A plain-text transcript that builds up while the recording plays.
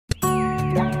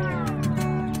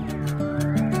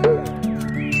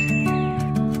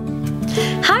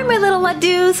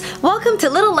Laddoos! Welcome to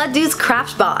Little Ladoo's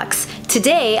Craft Box.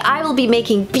 Today I will be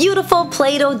making beautiful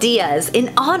Play-Doh Diyas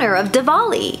in honor of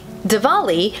Diwali.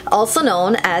 Diwali, also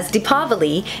known as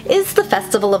Deepavali, is the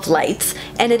festival of lights,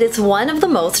 and it is one of the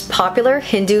most popular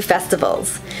Hindu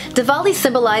festivals. Diwali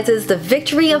symbolizes the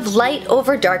victory of light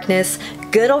over darkness,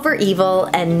 good over evil,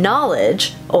 and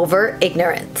knowledge over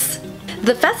ignorance.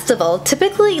 The festival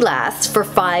typically lasts for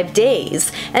 5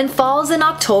 days and falls in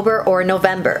October or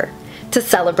November. To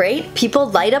celebrate, people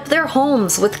light up their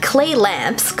homes with clay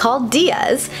lamps called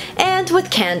Diyas and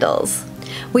with candles.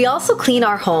 We also clean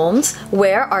our homes,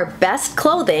 wear our best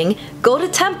clothing, go to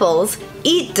temples,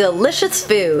 eat delicious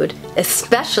food,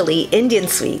 especially Indian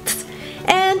sweets,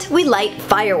 and we light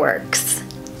fireworks.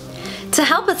 To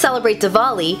help us celebrate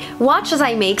Diwali, watch as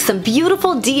I make some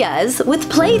beautiful Diyas with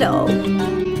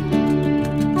Play-Doh.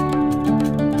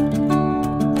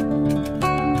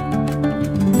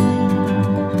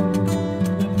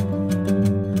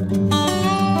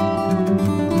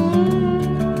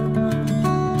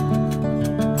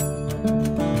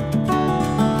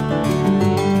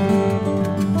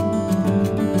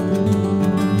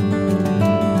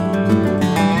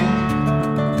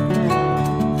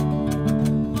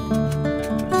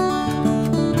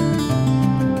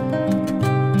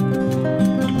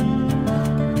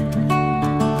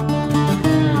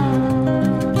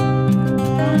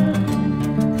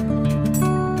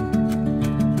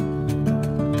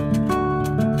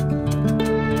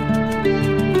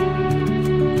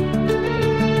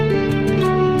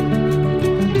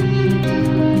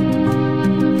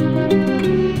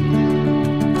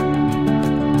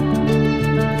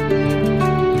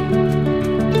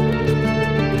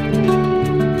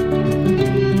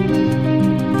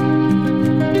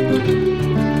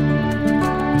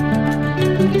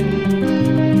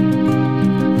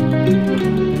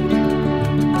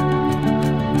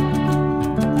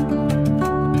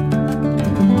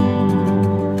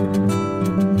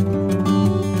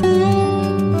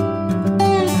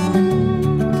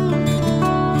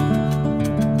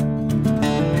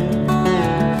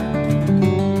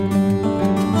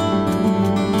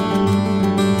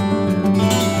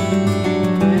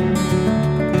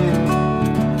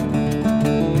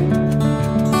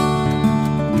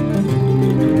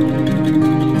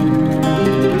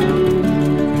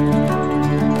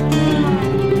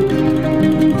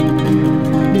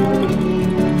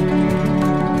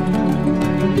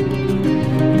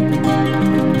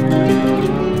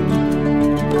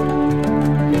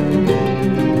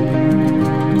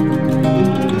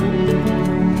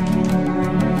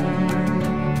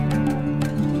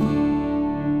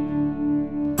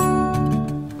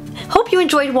 Hope you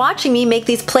enjoyed watching me make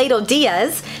these Play-Doh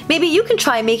Diyas. Maybe you can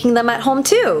try making them at home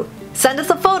too. Send us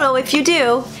a photo if you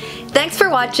do. Thanks for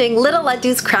watching Little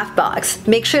Ladoo's Craft Box.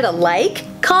 Make sure to like,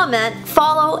 comment,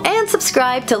 follow, and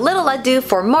subscribe to Little Ladoo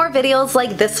for more videos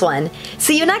like this one.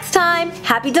 See you next time.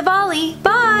 Happy Diwali.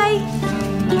 Bye!